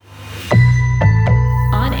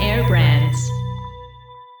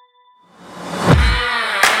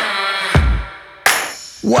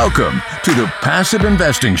Welcome to the Passive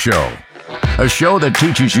Investing Show, a show that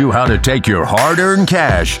teaches you how to take your hard-earned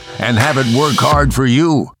cash and have it work hard for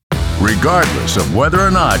you, regardless of whether or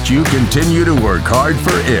not you continue to work hard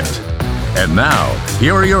for it. And now,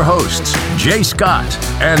 here are your hosts, Jay Scott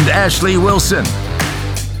and Ashley Wilson.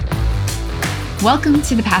 Welcome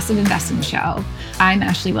to the Passive Investing Show. I'm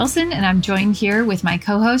Ashley Wilson, and I'm joined here with my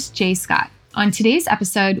co-host, Jay Scott. On today's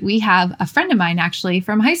episode, we have a friend of mine actually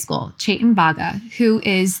from high school, Chetan Bagga, who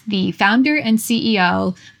is the founder and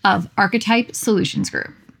CEO of Archetype Solutions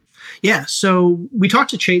Group. Yeah, so we talked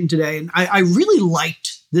to Chetan today, and I really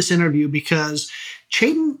liked this interview because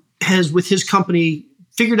Chetan has, with his company,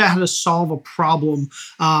 figured out how to solve a problem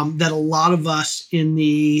that a lot of us in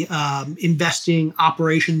the investing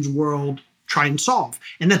operations world try and solve,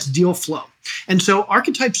 and that's deal flow. And so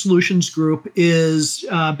Archetype Solutions Group is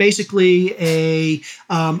basically a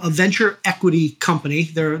venture equity company.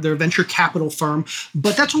 They're a venture capital firm,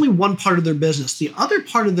 but that's only one part of their business. The other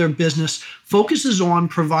part of their business focuses on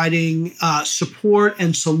providing support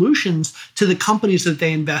and solutions to the companies that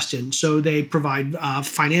they invest in. So they provide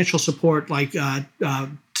financial support like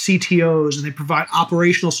CTOs, and they provide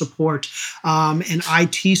operational support and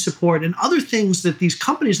IT support and other things that these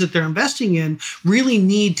companies that they're investing in really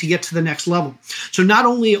need to get to the next level. So not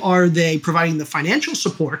only are they providing the financial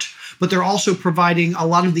support, but they're also providing a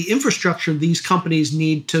lot of the infrastructure these companies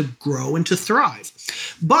need to grow and to thrive.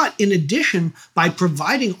 But in addition, by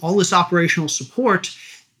providing all this operational support,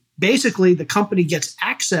 basically, the company gets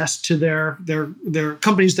access to their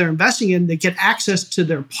companies they're investing in. They get access to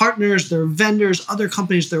their partners, their vendors, other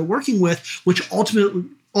companies they're working with, which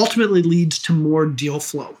ultimately leads to more deal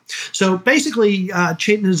flow. So basically,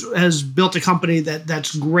 Chetan has built a company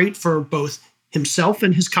that's great for both himself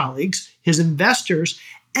and his colleagues, his investors,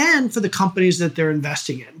 and for the companies that they're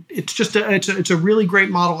investing in. It's just it's a really great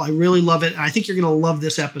model. I really love it, and I think you're going to love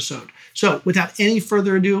this episode. So without any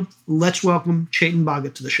further ado, let's welcome Chetan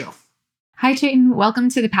Bagga to the show. Hi, Chetan. Welcome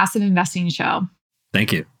to the Passive Investing Show.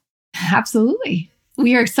 Thank you. Absolutely.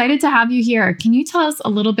 We are excited to have you here. Can you tell us a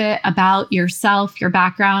little bit about yourself, your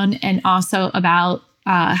background, and also about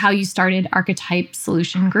how you started Archetype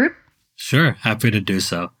Solution Group? Sure. Happy to do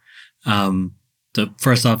so.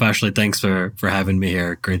 First off, Ashley, thanks for having me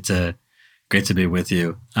here. Great to be with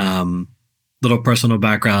you. Little personal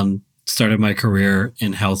background, started my career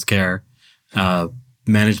in healthcare,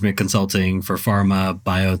 management consulting for pharma,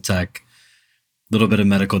 biotech, a little bit of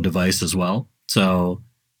medical device as well. So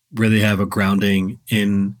really have a grounding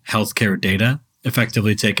in healthcare data,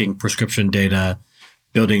 effectively taking prescription data,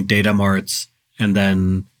 building data marts, and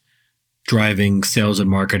then driving sales and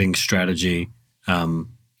marketing strategy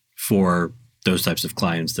for those types of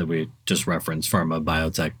clients that we just referenced, pharma,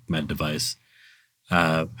 biotech, med device.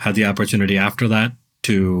 Had the opportunity after that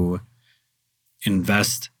to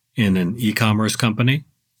invest in an e-commerce company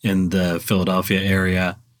in the Philadelphia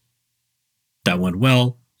area. That went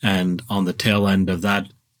well. And on the tail end of that,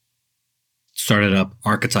 started up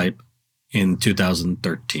Archetype in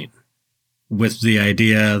 2013 with the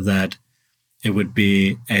idea that it would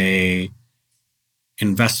be a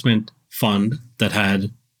investment fund that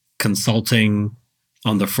had consulting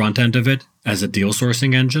on the front end of it as a deal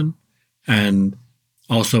sourcing engine and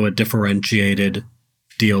also a differentiated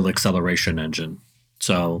deal acceleration engine.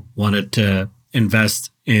 So wanted to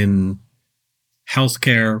invest in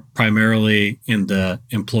healthcare, primarily in the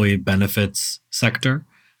employee benefits sector,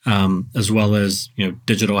 as well as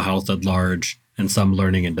digital health at large and some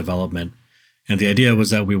learning and development. And the idea was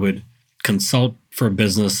that we would consult for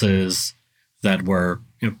businesses that were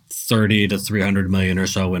 30 to 300 million or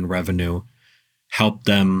so in revenue, help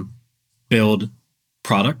them build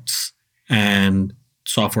products and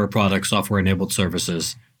software-enabled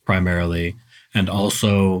services primarily, and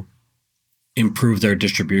also improve their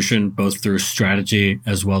distribution, both through strategy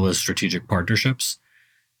as well as strategic partnerships.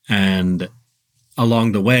 And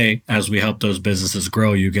along the way, as we help those businesses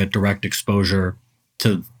grow, you get direct exposure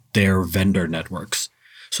to their vendor networks.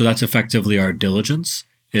 So that's effectively our diligence,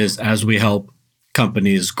 is as we help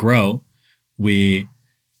companies grow, we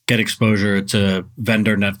get exposure to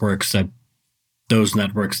vendor networks that those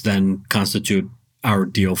networks then constitute our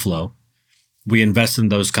deal flow. We invest in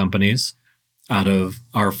those companies out of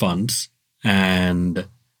our funds, and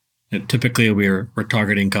typically we're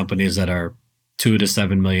targeting companies that are 2 to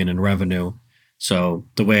 7 million in revenue. So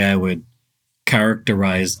the way I would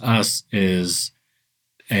characterize us is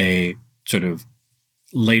a sort of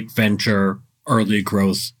late venture, early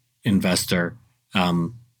growth investor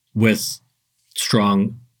with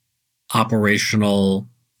strong operational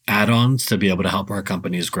add-ons to be able to help our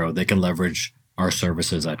companies grow. They can leverage our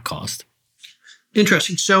services at cost.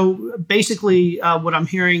 Interesting. So basically, what I'm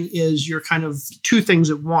hearing is you're kind of two things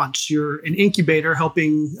at once. You're an incubator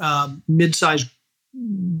helping mid-sized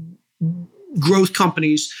growth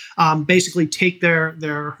companies basically take their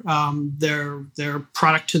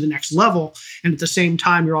product to the next level, and at the same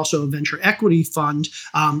time, you're also a venture equity fund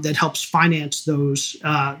that helps finance those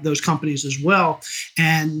companies as well.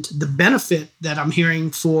 And the benefit that I'm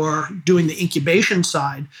hearing for doing the incubation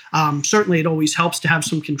side, certainly it always helps to have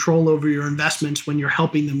some control over your investments when you're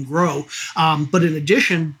helping them grow. But in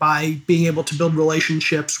addition, by being able to build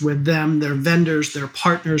relationships with them, their vendors, their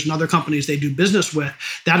partners, and other companies they do business with,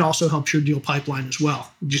 that also helps your deal pipeline as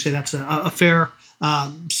well. Would you say that's a fair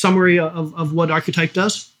summary of what Archetype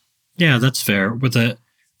does? Yeah, that's fair. With a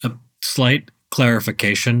slight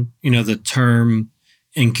clarification, the term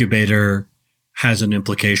incubator has an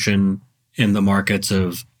implication in the markets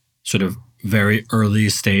of sort of very early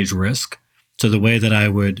stage risk. So the way that I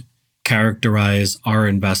would characterize our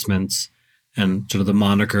investments and sort of the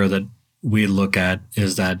moniker that we look at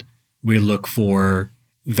is that we look for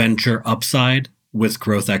venture upside with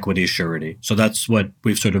growth equity surety. So that's what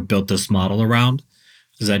we've sort of built this model around,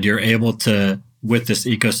 is that you're able to, with this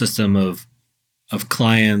ecosystem of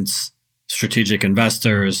clients, strategic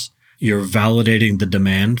investors, you're validating the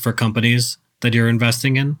demand for companies that you're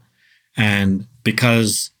investing in. And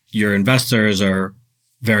because your investors are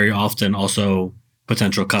very often also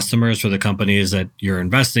potential customers for the companies that you're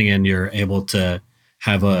investing in, you're able to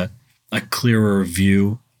have a clearer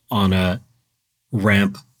view on a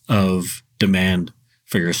ramp of demand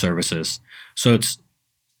for your services. So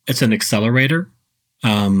it's an accelerator,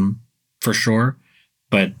 for sure.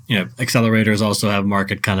 But accelerators also have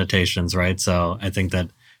market connotations, right? So I think that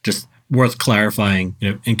just worth clarifying.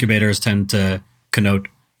 Incubators tend to connote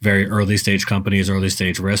very early stage companies, early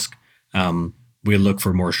stage risk. We look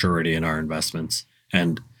for more surety in our investments,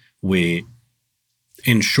 and we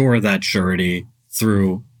ensure that surety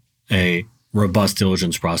through a robust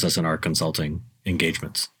diligence process in our consulting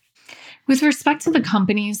engagements. With respect to the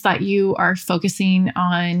companies that you are focusing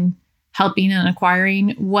on helping and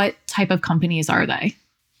acquiring, what type of companies are they?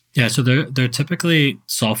 Yeah, so they're typically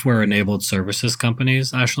software-enabled services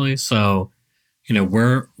companies, Ashley. So,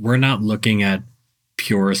 we're not looking at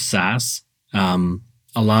pure SaaS. A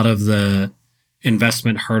lot of the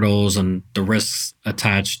investment hurdles and the risks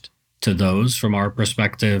attached to those, from our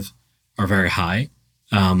perspective, are very high.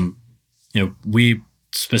 We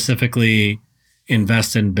specifically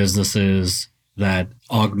invest in businesses that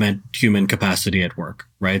augment human capacity at work,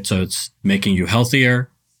 right? So it's making you healthier,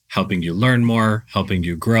 helping you learn more, helping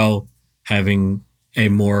you grow, having a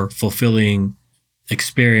more fulfilling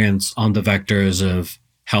experience on the vectors of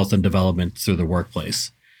health and development through the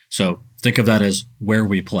workplace. So think of that as where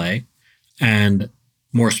we play. And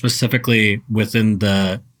more specifically within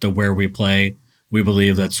the where we play, we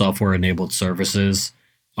believe that software-enabled services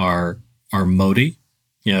are moaty.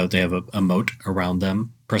 They have a moat around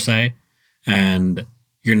them, per se, and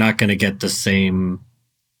you're not going to get the same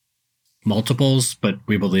multiples, but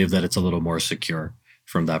we believe that it's a little more secure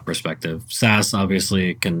from that perspective. SaaS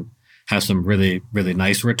obviously can have some really, really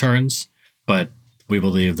nice returns, but we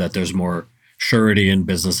believe that there's more surety in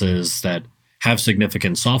businesses that have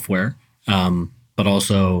significant software, but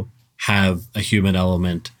also have a human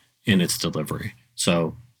element in its delivery.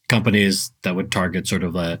 So companies that would target sort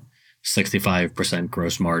of a 65%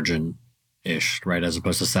 gross margin-ish, right? As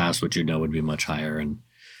opposed to SaaS, which would be much higher, and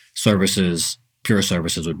pure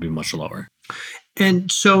services would be much lower.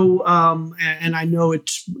 And so, and I know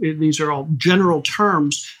these are all general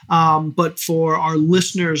terms, but for our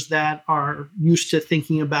listeners that are used to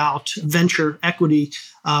thinking about venture equity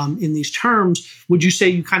in these terms, would you say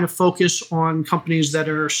you kind of focus on companies that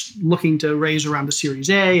are looking to raise around a Series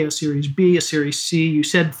A, a Series B, a Series C? You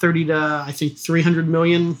said 30 to, I think, 300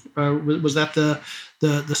 million. Was that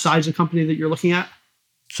the size of company that you're looking at?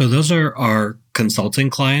 So those are our consulting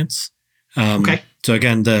clients. Okay. So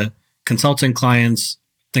again, the consulting clients,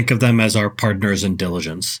 think of them as our partners in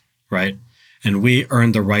diligence, right? And we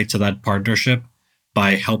earn the right to that partnership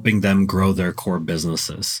by helping them grow their core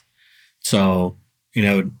businesses. So,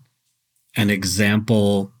 an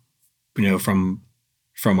example, from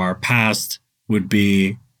our past would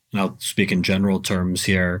be, and I'll speak in general terms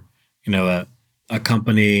here, a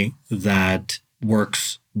company that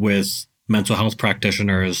works with mental health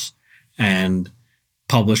practitioners and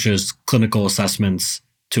publishes clinical assessments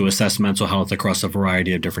to assess mental health across a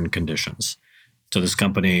variety of different conditions. So this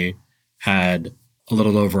company had a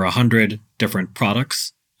little over 100 different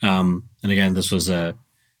products. And again, this was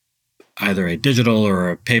either a digital or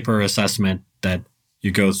a paper assessment that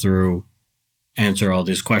you go through, answer all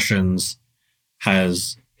these questions,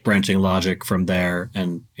 has branching logic from there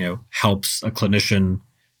and, helps a clinician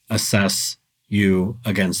assess you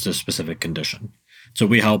against a specific condition. So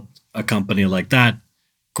we help a company like that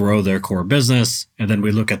grow their core business. And then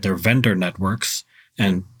we look at their vendor networks.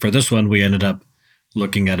 And for this one, we ended up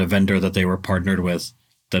looking at a vendor that they were partnered with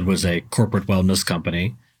that was a corporate wellness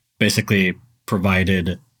company, basically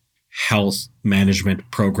provided health management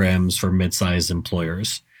programs for mid-sized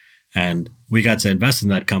employers. And we got to invest in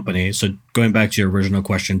that company. So going back to your original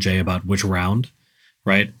question, Jay, about which round,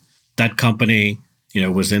 right? That company,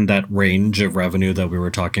 was in that range of revenue that we were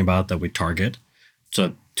talking about that we target.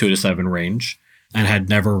 So 2 to 7 range, and had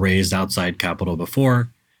never raised outside capital before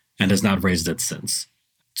and has not raised it since.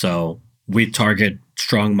 So we target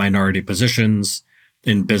strong minority positions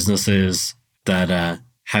in businesses that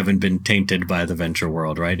haven't been tainted by the venture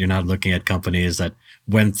world, right? You're not looking at companies that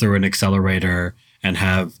went through an accelerator and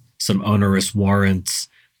have some onerous warrants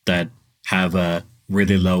that have a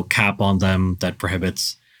really low cap on them that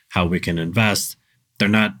prohibits how we can invest. They're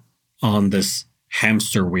not on this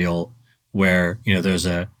hamster wheel where, there's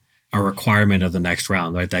a requirement of the next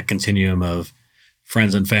round, right? That continuum of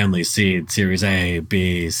friends and family, seed, series A,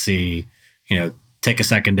 B, C, take a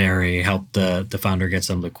secondary, help the founder get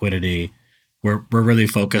some liquidity. We're really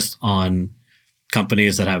focused on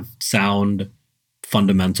companies that have sound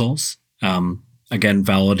fundamentals, again,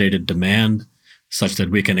 validated demand, such that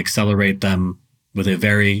we can accelerate them with a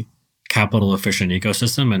very capital efficient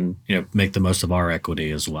ecosystem and make the most of our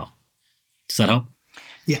equity as well. Does that help?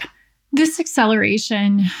 Yeah. This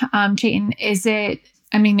acceleration, Chetan,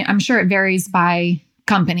 I'm sure it varies by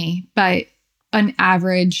company, but an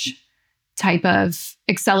average type of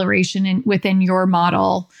acceleration within your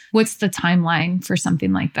model, what's the timeline for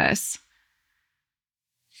something like this?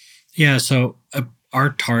 Yeah, so our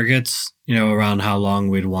targets, around how long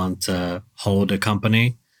we'd want to hold a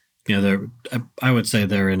company, I would say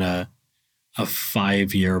they're in a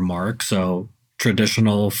 5-year mark. So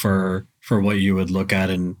traditional for what you would look at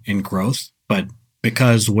in growth. But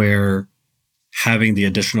because we're having the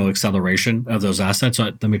additional acceleration of those assets, so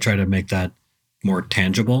let me try to make that more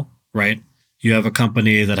tangible, right? You have a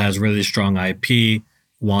company that has really strong IP,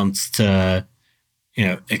 wants to,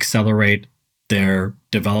 accelerate their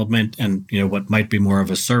development and, what might be more of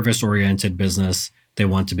a service-oriented business, they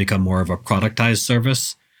want to become more of a productized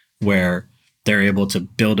service where they're able to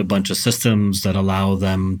build a bunch of systems that allow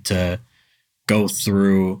them to go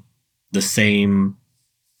through the same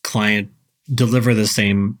client, deliver the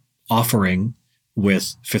same offering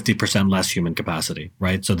with 50% less human capacity,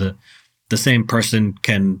 right? So the same person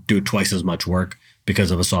can do twice as much work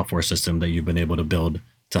because of a software system that you've been able to build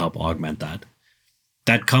to help augment that.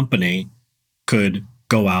 That company could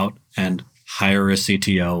go out and hire a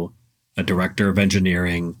CTO, a director of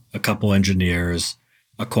engineering, a couple engineers,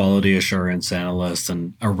 a quality assurance analyst,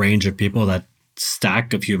 and a range of people. That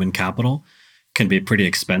stack of human capital can be pretty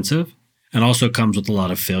expensive and also comes with a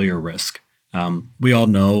lot of failure risk. We all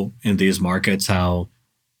know in these markets how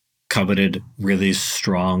coveted really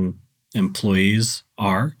strong employees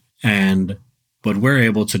are. And what we're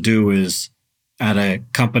able to do is, at a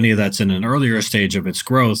company that's in an earlier stage of its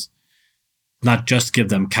growth, not just give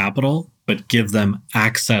them capital, but give them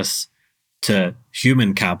access to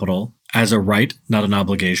human capital as a right, not an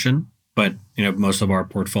obligation. But most of our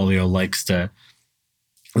portfolio likes to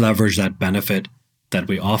leverage that benefit that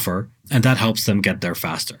we offer, and that helps them get there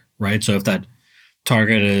faster, right? So if that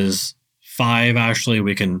target is 5, Ashley,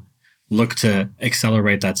 we can look to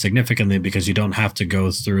accelerate that significantly because you don't have to go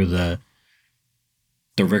through the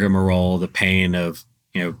rigmarole, the pain of,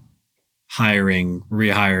 hiring,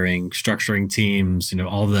 rehiring, structuring teams,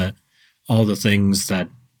 all the things that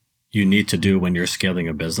you need to do when you're scaling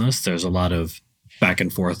a business. There's a lot of back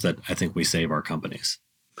and forth that I think we save our companies.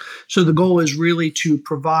 So the goal is really to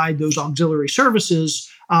provide those auxiliary services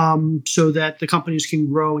so that the companies can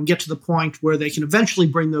grow and get to the point where they can eventually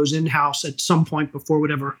bring those in-house at some point before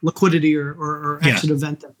whatever liquidity or exit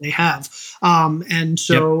event that they have. And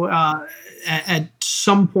so at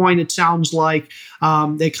some point, it sounds like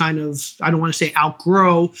they kind of, I don't want to say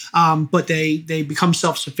outgrow, but they become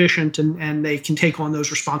self-sufficient and they can take on those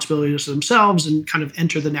responsibilities themselves and kind of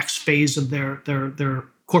enter the next phase of their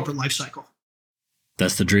corporate life cycle.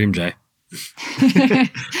 That's the dream, Jay.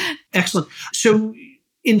 Excellent. So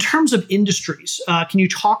in terms of industries, can you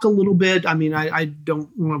talk a little bit? I mean, I don't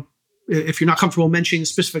want to, if you're not comfortable mentioning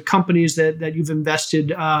specific companies that you've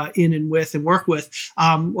invested in and with and work with,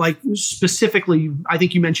 like specifically, I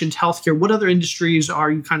think you mentioned healthcare. What other industries are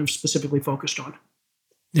you kind of specifically focused on?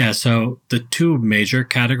 Yeah, so the 2 major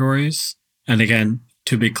categories, and again,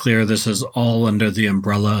 to be clear, this is all under the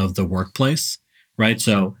umbrella of the workplace, right?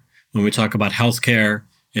 So when we talk about healthcare,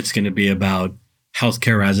 it's going to be about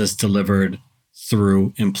healthcare as it's delivered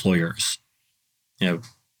through employers.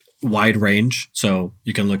 Wide range. So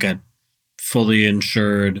you can look at fully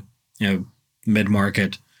insured,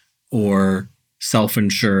 mid-market, or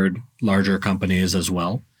self-insured larger companies as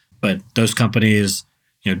well. But those companies,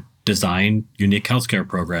 design unique healthcare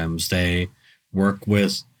programs. They work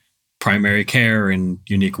with primary care in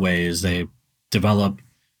unique ways. They develop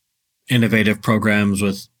innovative programs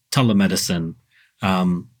with telemedicine.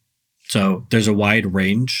 So there's a wide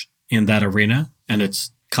range in that arena, and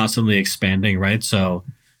it's constantly expanding, right? So,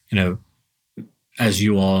 as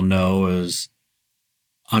you all know, as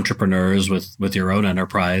entrepreneurs with your own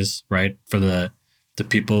enterprise, right? For the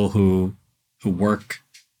people who work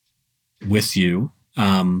with you,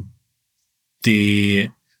 the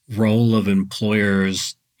role of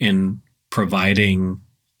employers in providing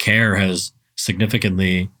care has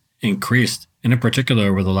significantly increased, and in particular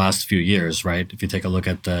over the last few years, right? If you take a look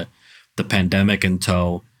at the pandemic in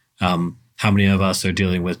tow, how many of us are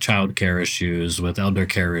dealing with childcare issues, with elder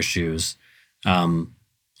care issues? There's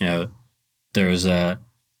an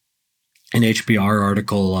HBR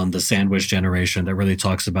article on the sandwich generation that really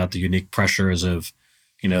talks about the unique pressures of,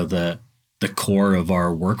 the core of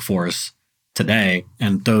our workforce today,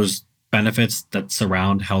 and those benefits that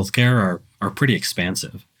surround healthcare are pretty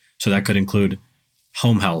expansive. So that could include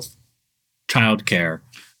home health, childcare,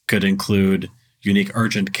 could include unique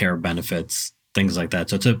urgent care benefits, things like that.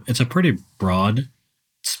 So it's a pretty broad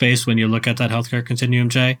space when you look at that healthcare continuum,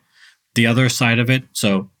 Jay. The other side of it,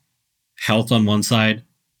 so health on one side,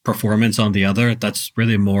 performance on the other, that's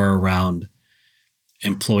really more around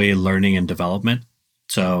employee learning and development.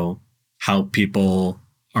 So how people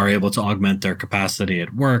are able to augment their capacity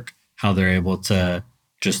at work, how they're able to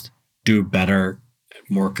just do better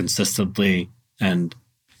more consistently, and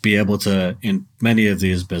be able to, in many of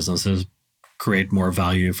these businesses, create more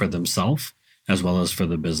value for themselves as well as for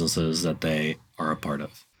the businesses that they are a part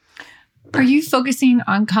of. Are you focusing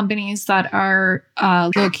on companies that are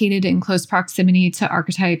located in close proximity to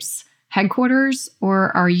Archetype's headquarters,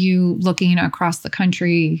 or are you looking across the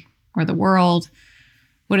country or the world?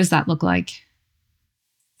 What does that look like?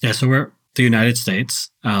 Yeah, so we're the United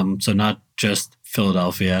States, so not just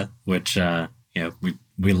Philadelphia, which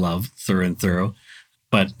we love through and through,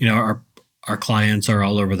 but our clients are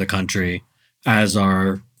all over the country, as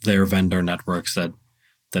are their vendor networks that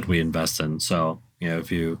we invest in. So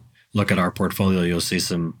if you look at our portfolio, you'll see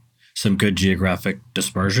some good geographic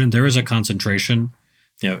dispersion. There is a concentration,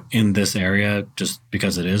 in this area just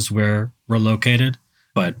because it is where we're located,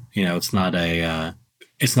 but it's not an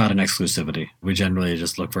exclusivity. We generally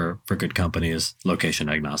just look for good companies, location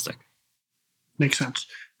agnostic. Makes sense.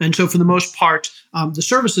 And so for the most part, the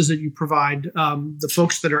services that you provide, the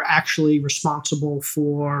folks that are actually responsible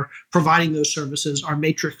for providing those services are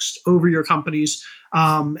matrixed over your companies.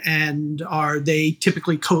 And are they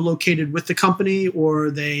typically co-located with the company, or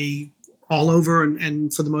are they all over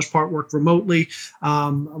and for the most part work remotely?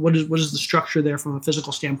 What does the structure there from a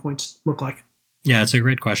physical standpoint look like? Yeah, it's a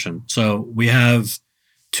great question. So we have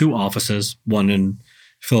 2 offices, one in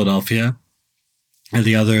Philadelphia and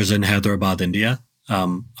the other is in Hyderabad, India.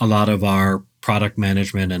 A lot of our product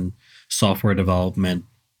management and software development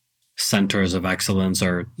centers of excellence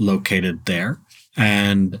are located there.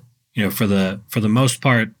 And for the most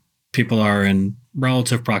part, people are in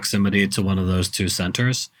relative proximity to one of those 2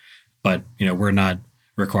 centers. But we're not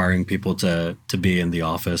requiring people to be in the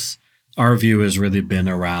office. Our view has really been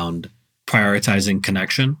around prioritizing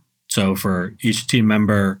connection. So for each team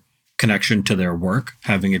member, connection to their work,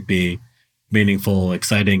 having it be meaningful,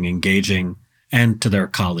 exciting, engaging, and to their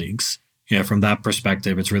colleagues. From that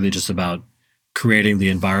perspective, it's really just about creating the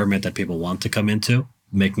environment that people want to come into,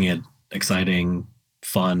 making it exciting,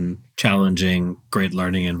 fun, challenging, great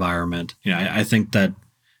learning environment. I think that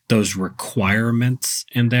those requirements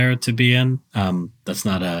in there to be in, that's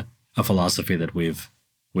not a philosophy that we've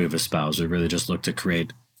espoused. We really just look to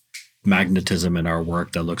create magnetism in our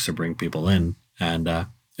work that looks to bring people in, and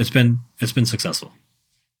it's been successful.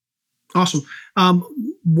 Awesome.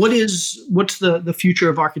 What's the future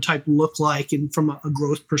of Archetype look like, and from a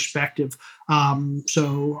growth perspective?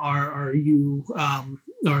 So are you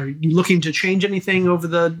looking to change anything over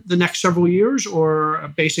the next several years,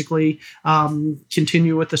 or basically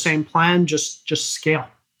continue with the same plan, just scale?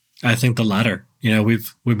 I think the latter.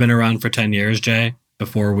 We've been around for 10 years, Jay.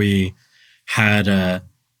 Before we had a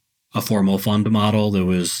formal fund model that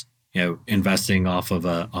was investing off of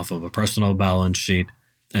a personal balance sheet,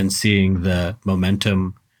 and seeing the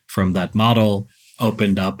momentum from that model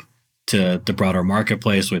opened up to the broader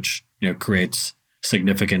marketplace, which creates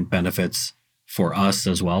significant benefits for us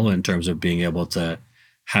as well in terms of being able to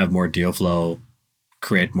have more deal flow,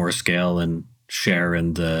 create more scale, and share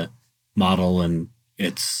in the model and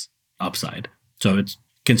its upside. So it's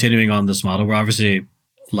continuing on this model. We're obviously,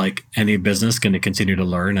 like any business, going to continue to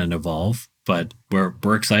learn and evolve, but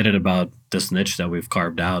we're excited about this niche that we've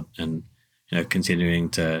carved out and continuing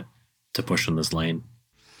to push in this lane.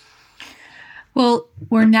 Well,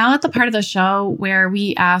 we're now at the part of the show where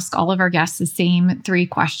we ask all of our guests the same 3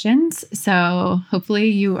 questions. So hopefully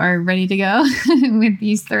you are ready to go with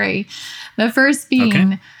these 3. The first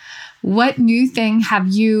being, okay, what new thing have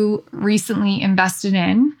you recently invested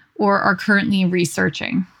in or are currently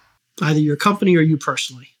researching? Either your company or you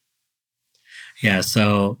personally. Yeah,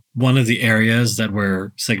 so one of the areas that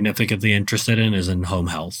we're significantly interested in is in home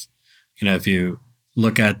health. If you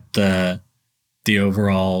look at the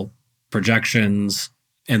overall projections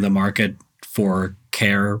in the market for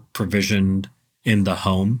care provisioned in the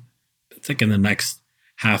home, I think in the next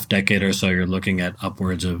half decade or so, you're looking at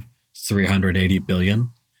upwards of 380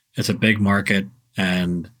 billion. It's a big market,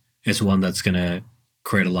 and it's one that's going to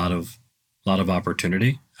create a lot of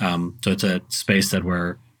opportunity. So it's a space that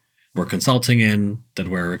we're consulting in, that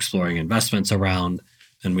we're exploring investments around,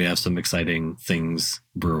 and we have some exciting things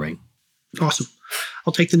brewing. Awesome.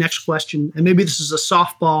 I'll take the next question. And maybe this is a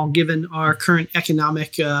softball given our current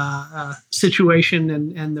economic situation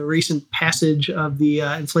and the recent passage of the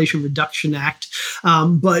Inflation Reduction Act.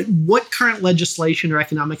 But what current legislation or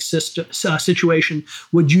economic situation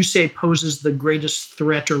would you say poses the greatest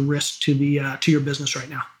threat or risk to your business right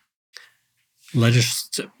now?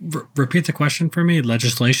 Repeat the question for me.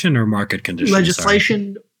 Legislation or market conditions?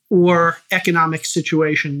 Legislation. Sorry. Or economic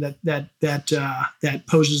situation that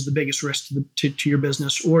poses the biggest risk to your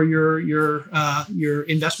business or your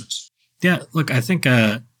investments? Yeah, look, I think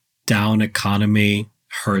a down economy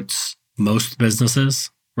hurts most businesses,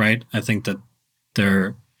 right? I think that there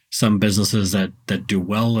are some businesses that do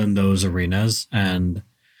well in those arenas, and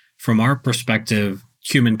from our perspective,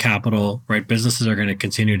 human capital, right? Businesses are going to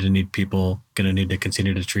continue to need people, going to need to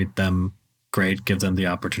continue to treat them great, give them the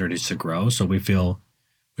opportunities to grow. So we feel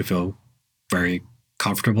very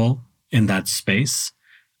comfortable in that space.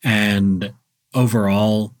 And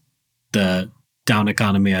overall, the down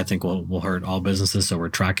economy, I think, will hurt all businesses. So we're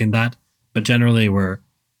tracking that. But generally,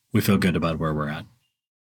 we feel good about where we're at.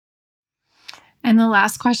 And the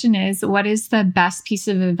last question is, what is the best piece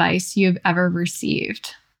of advice you've ever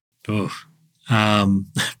received? Oof.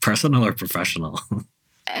 Personal or professional?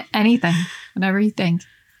 Anything, whatever you think.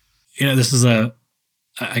 This is a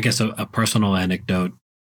personal anecdote.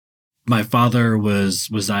 My father was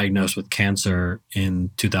diagnosed with cancer in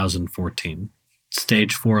 2014,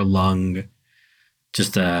 stage 4 lung,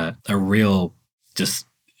 just a real, just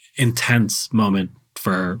intense moment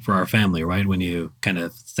for our family, right? When you kind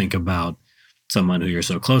of think about someone who you're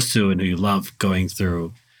so close to and who you love going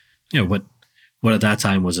through, what at that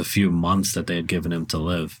time was a few months that they had given him to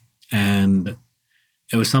live. And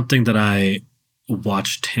it was something that I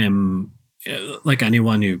watched him, like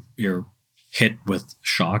anyone, you're hit with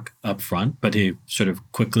shock up front, but he sort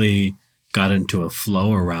of quickly got into a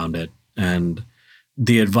flow around it. And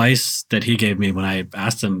the advice that he gave me when I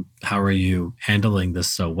asked him, how are you handling this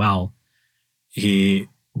so well? He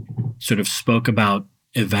sort of spoke about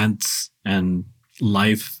events and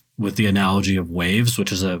life with the analogy of waves,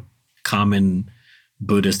 which is a common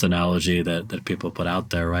Buddhist analogy that people put out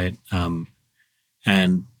there, right?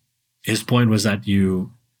 And his point was that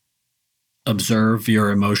you observe your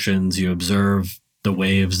emotions, you observe the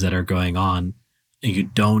waves that are going on, and you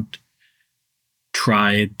don't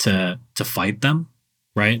try to fight them,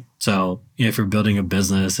 right? So if you're building a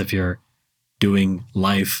business, if you're doing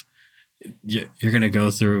life, you're going to go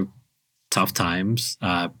through tough times.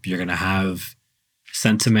 You're going to have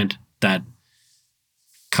sentiment that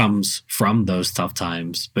comes from those tough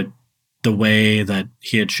times. But the way that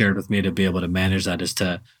he had shared with me to be able to manage that is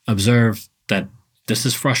to observe that this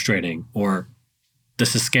is frustrating, or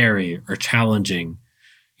this is scary or challenging.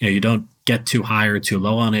 You don't get too high or too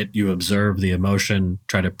low on it. You observe the emotion,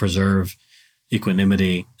 try to preserve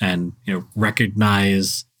equanimity, and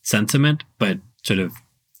recognize sentiment, but sort of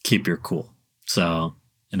keep your cool. So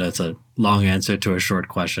it's a long answer to a short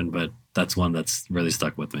question, but that's one that's really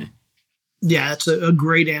stuck with me. Yeah, it's a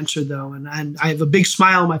great answer, though. And I have a big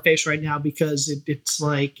smile on my face right now because it's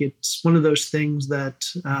one of those things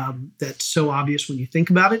that's so obvious when you think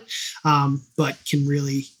about it, but can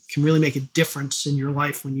really make a difference in your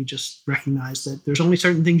life when you just recognize that there's only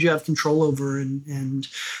certain things you have control over, and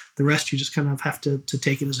the rest you just kind of have to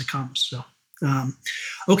take it as it comes. So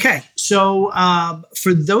Okay, so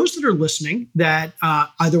for those that are listening that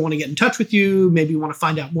either want to get in touch with you, maybe want to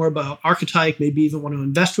find out more about Archetype, maybe even want to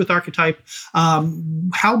invest with Archetype,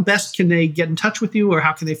 how best can they get in touch with you, or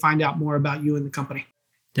how can they find out more about you and the company?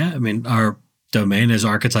 Yeah, I mean, our domain is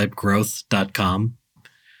archetypegrowth.com.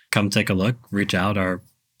 Come take a look, reach out. Our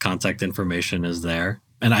contact information is there.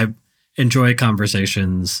 And I enjoy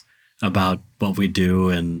conversations about what we do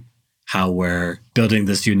and how we're building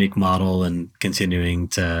this unique model and continuing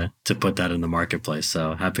to put that in the marketplace.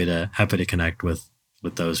 So happy to connect with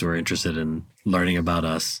those who are interested in learning about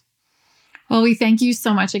us. Well, we thank you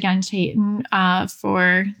so much again, Chetan,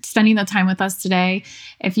 for spending the time with us today.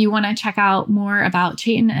 If you want to check out more about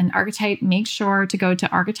Chetan and Archetype, make sure to go to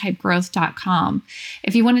archetypegrowth.com.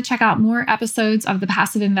 If you want to check out more episodes of the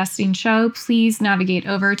Passive Investing Show, please navigate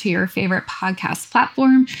over to your favorite podcast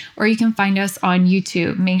platform, or you can find us on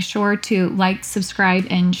YouTube. Make sure to like, subscribe,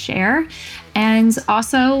 and share. And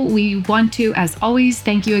also, we want to, as always,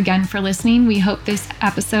 thank you again for listening. We hope this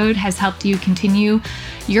episode has helped you continue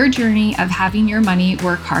your journey of having your money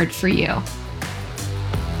work hard for you.